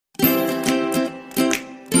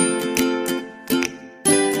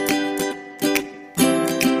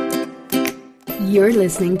You're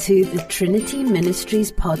listening to the Trinity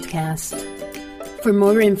Ministries podcast. For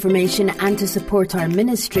more information and to support our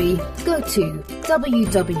ministry, go to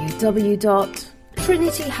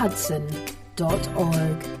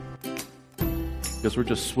www.trinityhudson.org. Because we're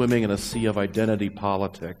just swimming in a sea of identity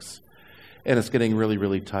politics, and it's getting really,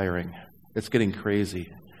 really tiring. It's getting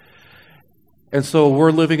crazy. And so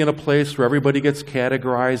we're living in a place where everybody gets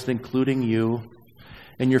categorized, including you,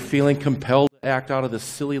 and you're feeling compelled to act out of this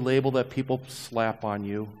silly label that people slap on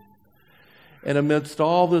you. And amidst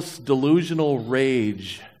all this delusional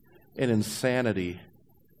rage and insanity,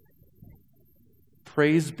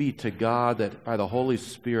 praise be to God that by the Holy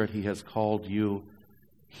Spirit He has called you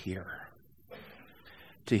here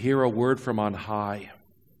to hear a word from on high.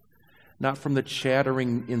 Not from the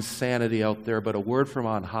chattering insanity out there, but a word from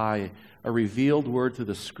on high, a revealed word through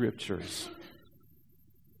the Scriptures.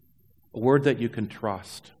 A word that you can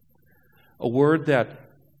trust. A word that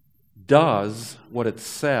does what it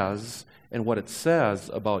says, and what it says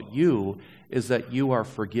about you is that you are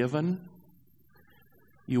forgiven,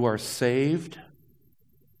 you are saved,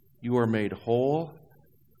 you are made whole,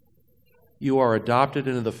 you are adopted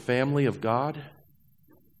into the family of God.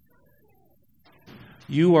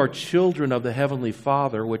 You are children of the Heavenly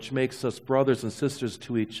Father, which makes us brothers and sisters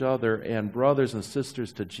to each other and brothers and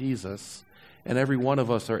sisters to Jesus, and every one of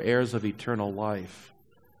us are heirs of eternal life.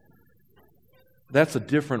 That's a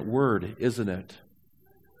different word, isn't it,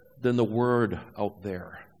 than the word out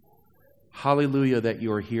there. Hallelujah that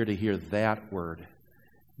you are here to hear that word.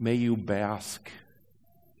 May you bask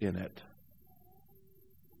in it.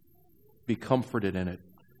 Be comforted in it,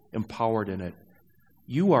 empowered in it.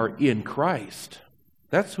 You are in Christ.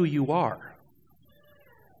 That's who you are.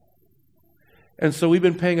 And so we've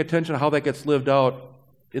been paying attention to how that gets lived out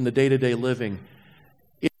in the day-to-day living.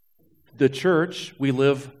 In the church, we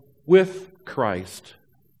live with Christ,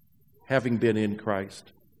 having been in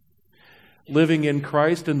Christ. Living in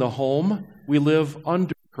Christ in the home, we live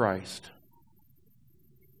under Christ.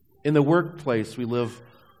 In the workplace, we live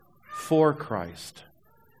for Christ.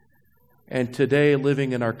 And today,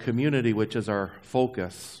 living in our community, which is our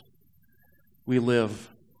focus, we live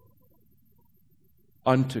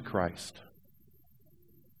unto Christ.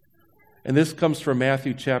 And this comes from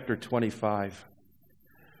Matthew chapter 25,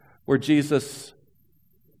 where Jesus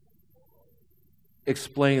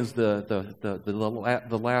explains the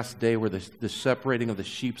last day, where the separating of the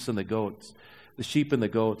sheep and the goats,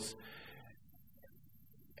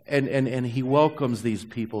 and He welcomes these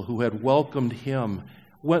people who had welcomed Him.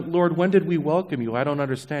 Lord, when did we welcome you? I don't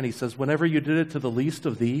understand. He says, whenever you did it to the least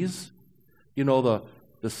of these, you know,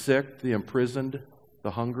 the sick, the imprisoned,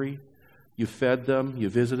 the hungry, you fed them, you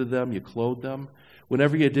visited them, you clothed them.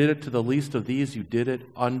 Whenever you did it to the least of these, you did it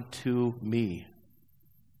unto me.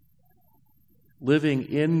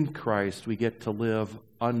 Living in Christ, we get to live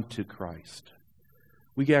unto Christ.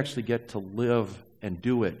 We actually get to live and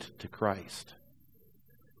do it to Christ.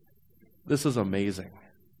 This is amazing.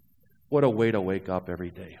 What a way to wake up every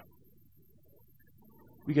day.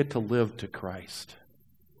 We get to live to Christ.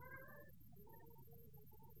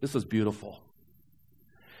 This is beautiful.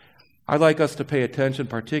 I'd like us to pay attention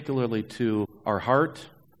particularly to our heart,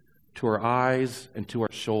 to our eyes, and to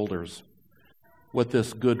our shoulders, what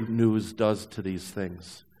this good news does to these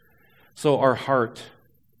things. So our heart,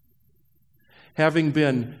 having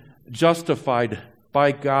been justified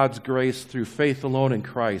by God's grace through faith alone in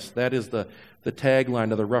Christ, that is the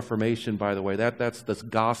tagline of the Reformation, by the way. That's this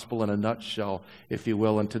gospel in a nutshell, if you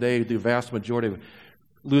will. And today, the vast majority of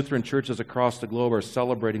Lutheran churches across the globe are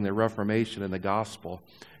celebrating the Reformation and the gospel.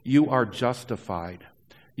 You are justified.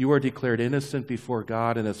 You are declared innocent before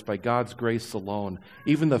God, and it's by God's grace alone.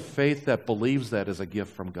 Even the faith that believes that is a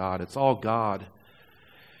gift from God. It's all God.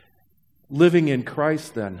 Living in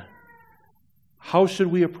Christ, then, how should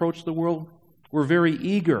we approach the world? We're very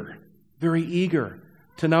eager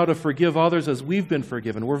to now to forgive others as we've been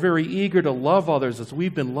forgiven. We're very eager to love others as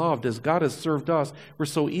we've been loved, as God has served us. We're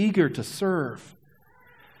so eager to serve.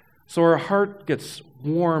 So our heart gets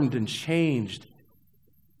warmed and changed,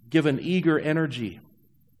 given eager energy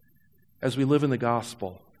as we live in the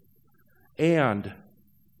gospel. And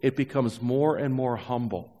it becomes more and more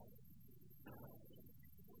humble.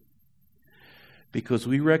 Because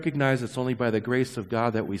we recognize it's only by the grace of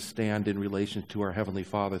God that we stand in relation to our Heavenly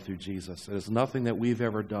Father through Jesus. It is nothing that we've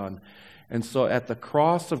ever done. And so at the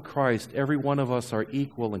cross of Christ, every one of us are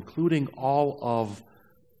equal, including all of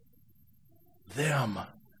them.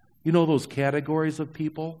 You know those categories of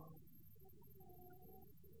people?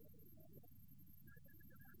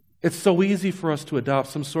 It's so easy for us to adopt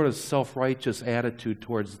some sort of self-righteous attitude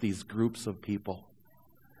towards these groups of people.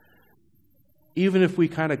 Even if we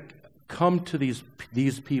kind of come to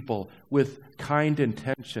these people with kind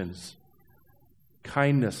intentions,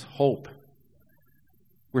 kindness, hope.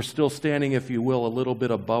 We're still standing, if you will, a little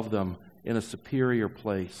bit above them in a superior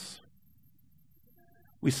place.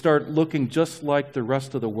 We start looking just like the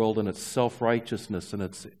rest of the world in its self-righteousness and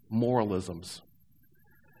its moralisms.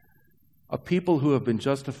 A people who have been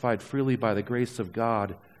justified freely by the grace of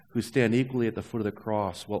God, who stand equally at the foot of the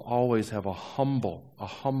cross, will always have a humble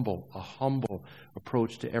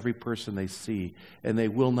approach to every person they see, and they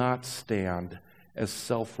will not stand as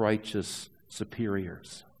self-righteous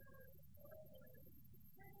superiors.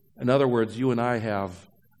 In other words, you and I have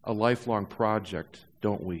a lifelong project,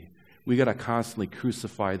 don't we? We got to constantly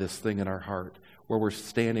crucify this thing in our heart where we're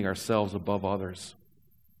standing ourselves above others.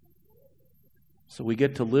 So we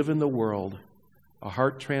get to live in the world, a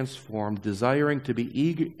heart transformed, desiring to be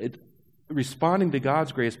eager, responding to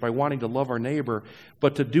God's grace by wanting to love our neighbor,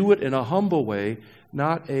 but to do it in a humble way,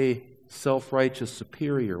 not a self-righteous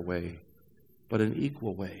superior way, but an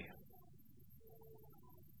equal way.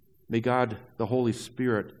 May God, the Holy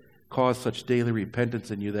Spirit, cause such daily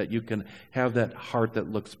repentance in you that you can have that heart that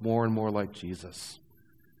looks more and more like Jesus.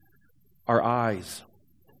 Our eyes.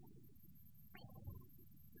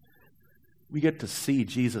 We get to see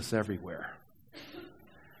Jesus everywhere.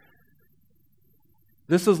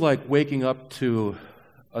 This is like waking up to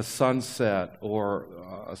a sunset or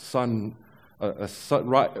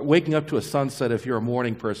waking up to a sunset if you're a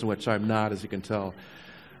morning person, which I'm not, as you can tell,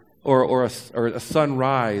 or a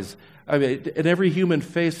sunrise. I mean, in every human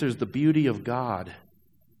face, there's the beauty of God.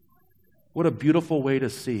 What a beautiful way to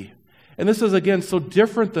see. And this is, again, so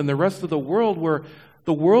different than the rest of the world, where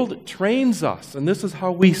the world trains us, and this is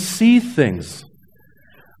how we see things.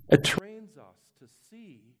 It trains us to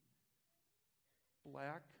see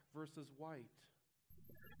black versus white,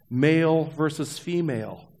 male versus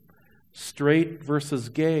female, straight versus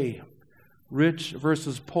gay, rich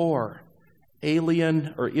versus poor,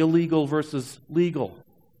 alien or illegal versus legal.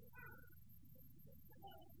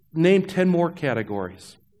 Name 10 more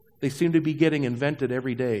categories. They seem to be getting invented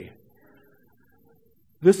every day.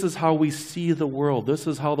 This is how we see the world. This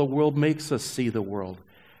is how the world makes us see the world.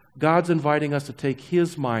 God's inviting us to take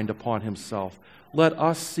His mind upon Himself. Let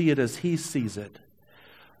us see it as He sees it.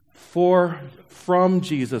 From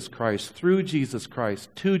Jesus Christ, through Jesus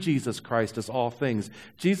Christ, to Jesus Christ is all things.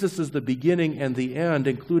 Jesus is the beginning and the end,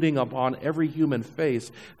 including upon every human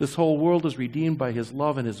face. This whole world is redeemed by His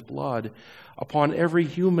love and His blood. Upon every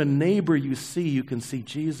human neighbor you see, you can see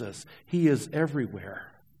Jesus. He is everywhere.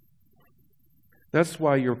 That's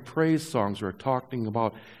why your praise songs are talking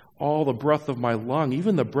about all the breath of my lung.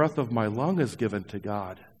 Even the breath of my lung is given to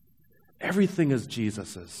God. Everything is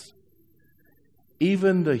Jesus's.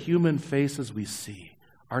 Even the human faces we see,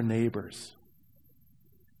 our neighbors.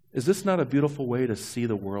 Is this not a beautiful way to see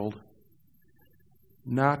the world?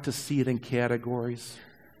 Not to see it in categories,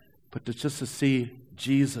 but just to see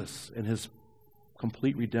Jesus and His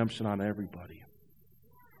complete redemption on everybody.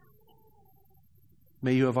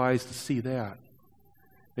 May you have eyes to see that.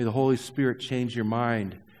 May the Holy Spirit change your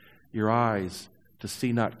mind, your eyes, to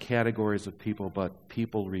see not categories of people, but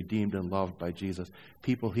people redeemed and loved by Jesus,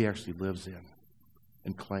 people He actually lives in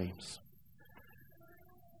and claims.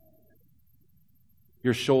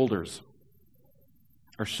 Your shoulders.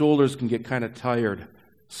 Our shoulders can get kind of tired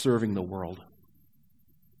serving the world.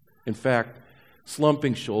 In fact,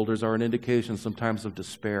 slumping shoulders are an indication sometimes of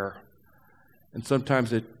despair. And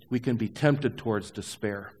sometimes we can be tempted towards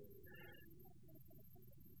despair.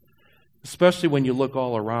 Especially when you look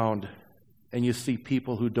all around and you see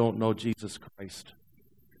people who don't know Jesus Christ.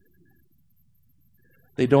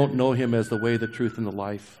 They don't know Him as the way, the truth, and the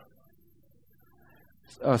life.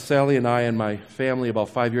 Sally and I and my family, about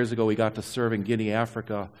 5 years ago, we got to serve in Guinea,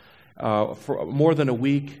 Africa, for more than a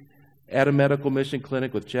week at a medical mission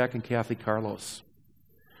clinic with Jack and Kathy Carlos.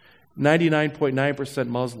 99.9%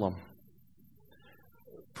 Muslim.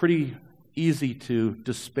 Pretty easy to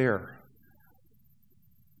despair.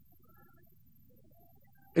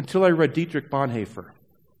 Until I read Dietrich Bonhoeffer.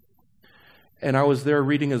 And I was there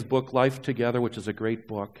reading his book, Life Together, which is a great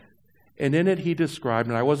book. And in it he described,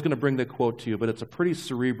 and I was going to bring the quote to you, but it's a pretty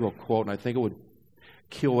cerebral quote, and I think it would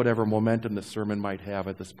kill whatever momentum the sermon might have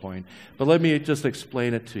at this point. But let me just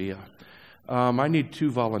explain it to you. I need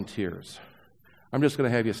 2 volunteers. I'm just going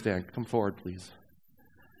to have you stand. Come forward, please.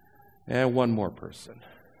 And 1 more person.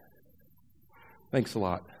 Thanks a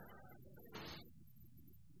lot.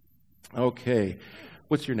 Okay.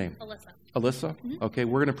 What's your name? Alyssa. Alyssa? Mm-hmm. Okay,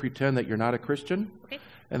 we're going to pretend that you're not a Christian, Okay.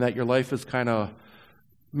 and that your life is kind of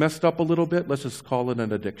messed up a little bit. Let's just call it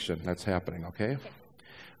an addiction that's happening, okay?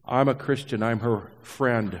 I'm a Christian. I'm her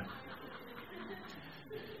friend.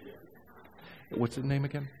 What's his name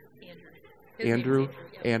again? Andrew.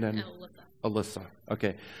 And then Alyssa.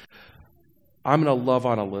 Okay. I'm going to love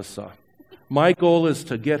on Alyssa. My goal is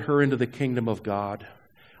to get her into the kingdom of God.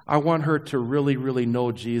 I want her to really, really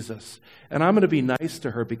know Jesus. And I'm going to be nice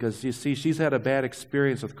to her because, you see, she's had a bad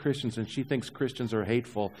experience with Christians and she thinks Christians are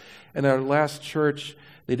hateful. And our last church,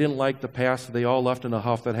 they didn't like the pastor. They all left in a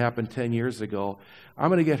huff. That happened 10 years ago. I'm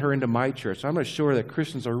going to get her into my church. I'm going to show her that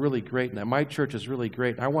Christians are really great and that my church is really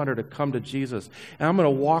great. And I want her to come to Jesus. And I'm going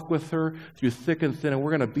to walk with her through thick and thin. And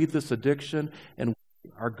we're going to beat this addiction and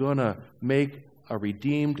we are going to make a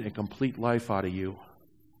redeemed and complete life out of you.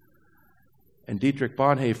 And Dietrich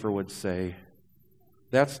Bonhoeffer would say,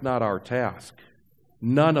 that's not our task.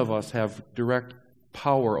 None of us have direct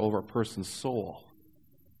power over a person's soul.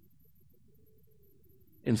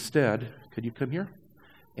 Instead, could you come here?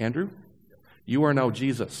 Andrew, you are now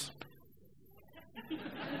Jesus.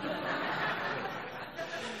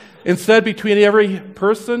 Instead, between every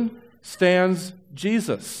person stands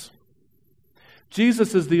Jesus.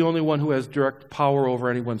 Jesus is the only one who has direct power over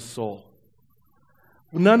anyone's soul.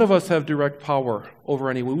 None of us have direct power over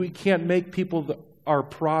anyone. We can't make people our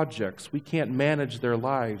projects. We can't manage their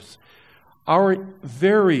lives. Our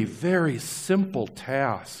very, very simple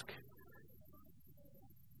task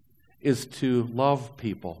is to love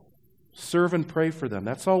people, serve and pray for them.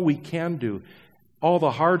 That's all we can do. All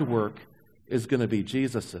the hard work is going to be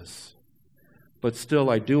Jesus's. But still,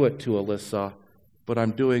 I do it to Alyssa, but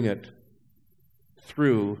I'm doing it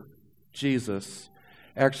through Jesus.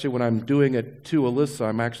 Actually, when I'm doing it to Alyssa,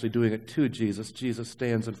 I'm actually doing it to Jesus. Jesus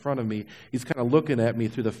stands in front of me. He's kind of looking at me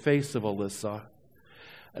through the face of Alyssa.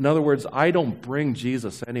 In other words, I don't bring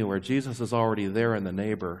Jesus anywhere. Jesus is already there in the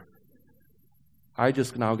neighbor. I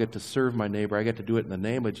just now get to serve my neighbor. I get to do it in the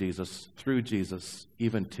name of Jesus, through Jesus,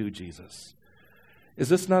 even to Jesus. Is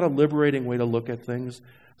this not a liberating way to look at things?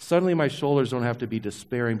 Suddenly my shoulders don't have to be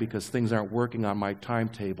despairing because things aren't working on my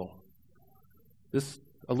timetable.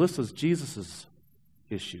 Alyssa's Jesus'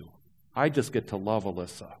 issue. I just get to love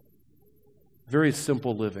Alyssa. Very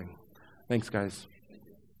simple living. Thanks, guys.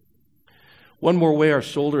 One more way our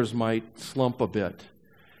shoulders might slump a bit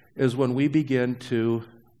is when we begin to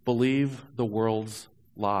believe the world's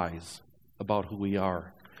lies about who we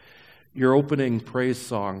are. Your opening praise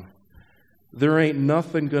song, there ain't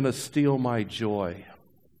nothing going to steal my joy.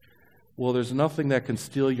 Well, there's nothing that can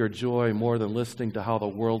steal your joy more than listening to how the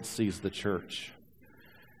world sees the church.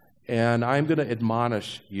 And I'm going to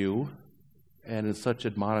admonish you, and in such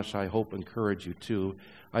admonish, I hope encourage you too.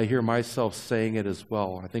 I hear myself saying it as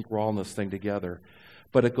well. I think we're all in this thing together.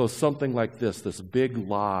 But it goes something like this big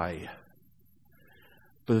lie,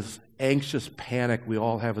 this anxious panic we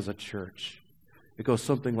all have as a church. It goes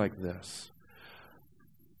something like this.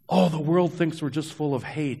 Oh, the world thinks we're just full of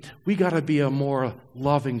hate. We got to be a more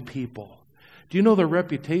loving people. Do you know the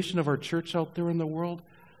reputation of our church out there in the world?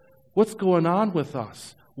 What's going on with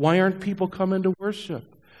us? Why aren't people coming to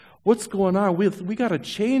worship? What's going on? We got to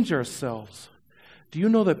change ourselves. Do you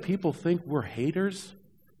know that people think we're haters?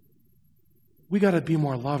 We got to be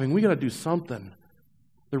more loving. We got to do something.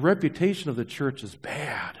 The reputation of the church is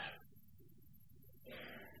bad.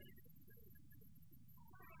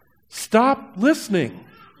 Stop listening.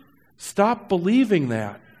 Stop believing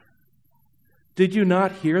that. Did you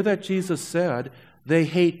not hear that Jesus said, they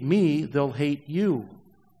hate me, they'll hate you?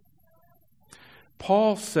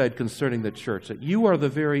 Paul said concerning the church that you are the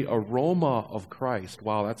very aroma of Christ.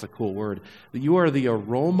 Wow, that's a cool word. That you are the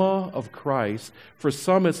aroma of Christ. For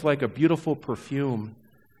some, it's like a beautiful perfume.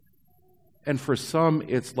 And for some,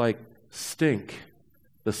 it's like stink.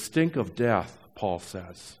 The stink of death, Paul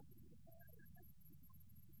says.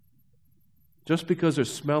 Just because they're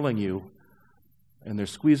smelling you and they're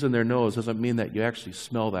squeezing their nose doesn't mean that you actually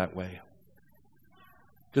smell that way.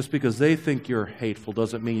 Just because they think you're hateful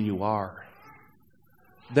doesn't mean you are.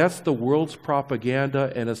 That's the world's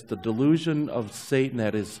propaganda, and it's the delusion of Satan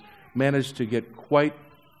that has managed to get quite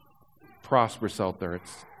prosperous out there.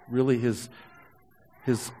 It's really his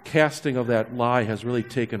casting of that lie has really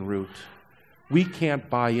taken root. We can't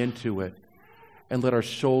buy into it and let our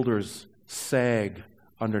shoulders sag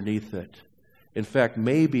underneath it. In fact,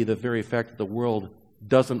 maybe the very fact that the world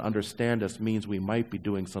doesn't understand us means we might be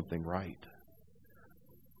doing something right.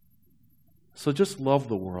 So just love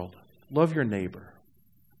the world. Love your neighbor.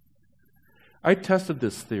 I tested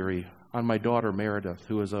this theory on my daughter Meredith,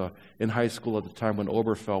 who was in high school at the time when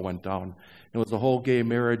Oberfell went down. It was the whole gay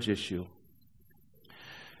marriage issue.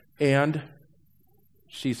 And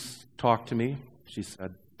she talked to me. She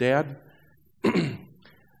said, Dad,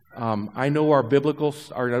 I know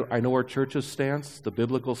I know our church's stance, the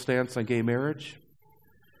biblical stance on gay marriage.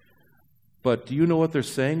 But do you know what they're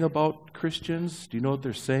saying about Christians? Do you know what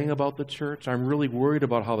they're saying about the church? I'm really worried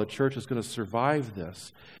about how the church is going to survive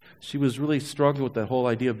this. She was really struggling with that whole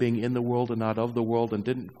idea of being in the world and not of the world, and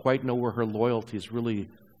didn't quite know where her loyalties really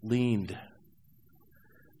leaned.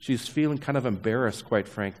 She's feeling kind of embarrassed, quite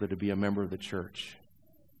frankly, to be a member of the church.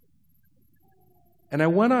 And I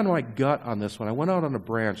went on my gut on this one. I went out on a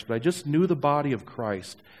branch, but I just knew the body of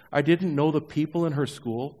Christ. I didn't know the people in her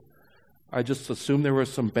school. I just assumed there were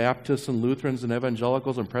some Baptists and Lutherans and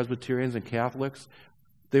Evangelicals and Presbyterians and Catholics.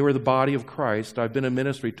 They were the body of Christ. I've been in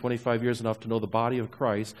ministry 25 years enough to know the body of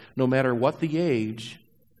Christ, no matter what the age.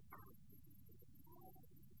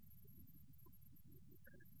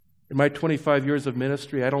 In my 25 years of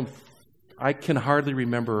ministry, I can hardly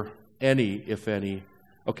remember any, if any,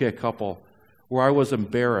 a couple, where I was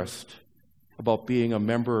embarrassed about being a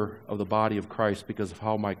member of the body of Christ because of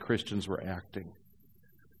how my Christians were acting.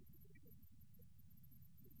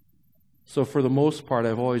 So for the most part,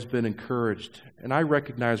 I've always been encouraged. And I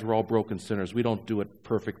recognize we're all broken sinners. We don't do it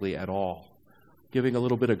perfectly at all. Giving a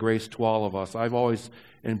little bit of grace to all of us. I've always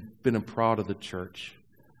been proud of the church.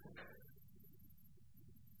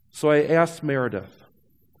 So I asked Meredith.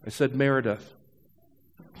 I said, Meredith,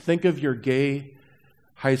 think of your gay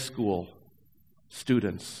high school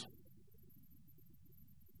students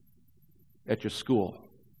at your school.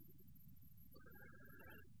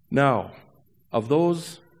 Now, of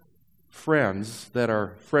those friends that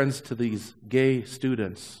are friends to these gay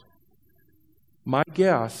students, my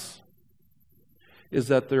guess is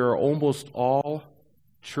that they are almost all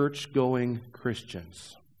church-going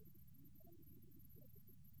Christians.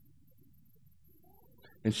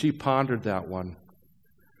 And she pondered that one,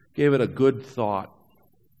 gave it a good thought,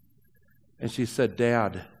 and she said,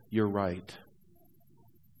 Dad, you're right.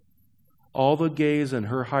 All the gays in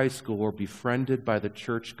her high school were befriended by the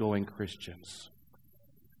church-going Christians.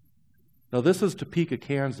 Now, this is Topeka,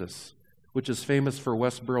 Kansas, which is famous for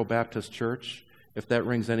Westboro Baptist Church, if that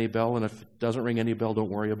rings any bell. And if it doesn't ring any bell, don't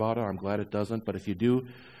worry about it. I'm glad it doesn't. But if you do,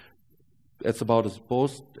 it's about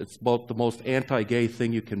the most anti-gay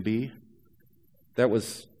thing you can be. That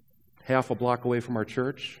was half a block away from our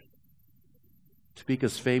church.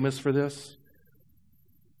 Topeka's famous for this.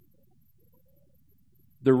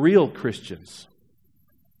 The real Christians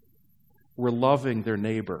were loving their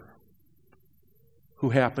neighbor who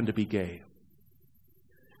happened to be gay.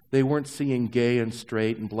 They weren't seeing gay and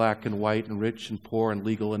straight and black and white and rich and poor and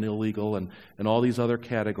legal and illegal and all these other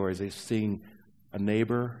categories. They were seeing a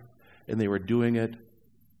neighbor, and they were doing it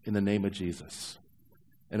in the name of Jesus.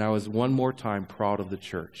 And I was one more time proud of the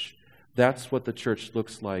church. That's what the church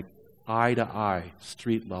looks like, eye to eye,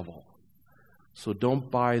 street level. So don't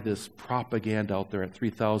buy this propaganda out there at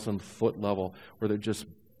 3,000-foot level where they're just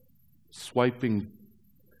swiping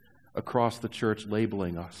across the church,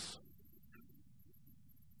 labeling us.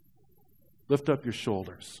 Lift up your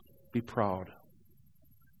shoulders. Be proud.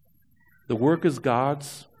 The work is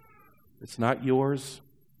God's. It's not yours.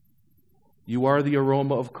 You are the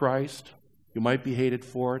aroma of Christ. You might be hated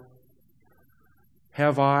for it.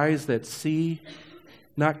 Have eyes that see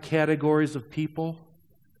not categories of people,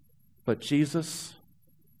 but Jesus.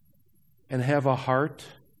 And have a heart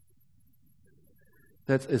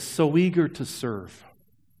that is so eager to serve,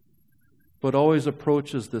 but always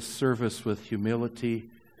approaches this service with humility,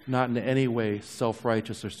 not in any way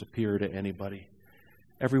self-righteous or superior to anybody.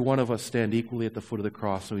 Every one of us stand equally at the foot of the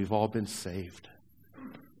cross, and we've all been saved.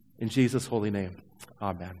 In Jesus' holy name,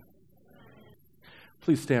 amen.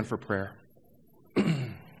 Please stand for prayer.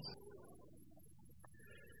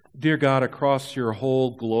 Dear God, across your whole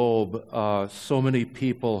globe, so many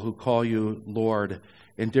people who call you Lord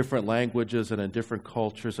in different languages and in different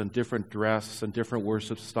cultures and different dress and different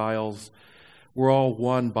worship styles. We're all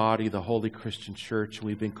one body, the Holy Christian Church, and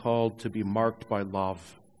we've been called to be marked by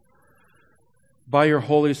love. By your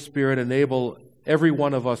Holy Spirit, enable every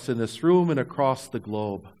one of us in this room and across the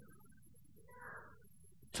globe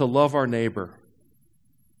to love our neighbor,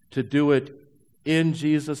 to do it in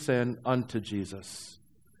Jesus and unto Jesus.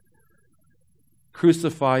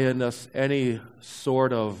 Crucify in us any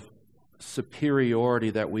sort of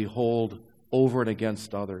superiority that we hold over and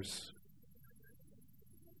against others.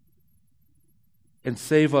 And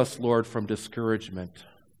save us, Lord, from discouragement.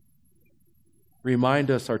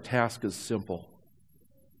 Remind us our task is simple,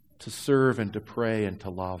 to serve and to pray and to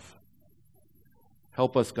love.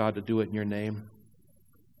 Help us, God, to do it in your name.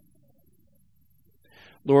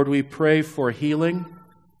 Lord, we pray for healing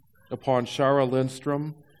upon Shara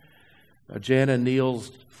Lindstrom, Jana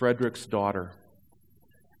Niels Frederick's daughter.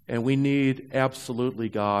 And we need absolutely,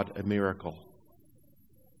 God, a miracle.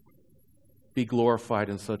 Be glorified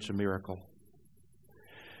in such a miracle.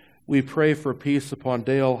 We pray for peace upon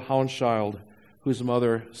Dale Hounschild, whose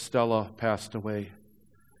mother, Stella, passed away.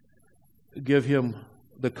 Give him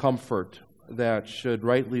the comfort that should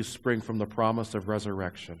rightly spring from the promise of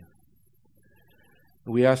resurrection.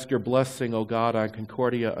 We ask your blessing, O God, on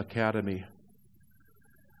Concordia Academy,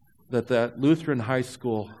 that Lutheran high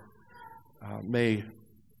school may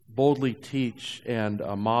boldly teach and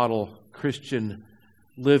model Christian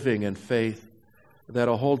living and faith, that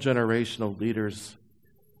a whole generation of leaders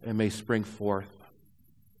may spring forth.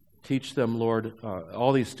 Teach them, Lord,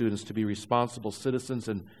 all these students to be responsible citizens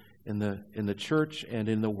in the church and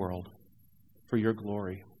in the world for your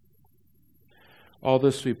glory. All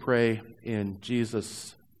this we pray in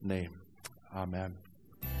Jesus' name. Amen.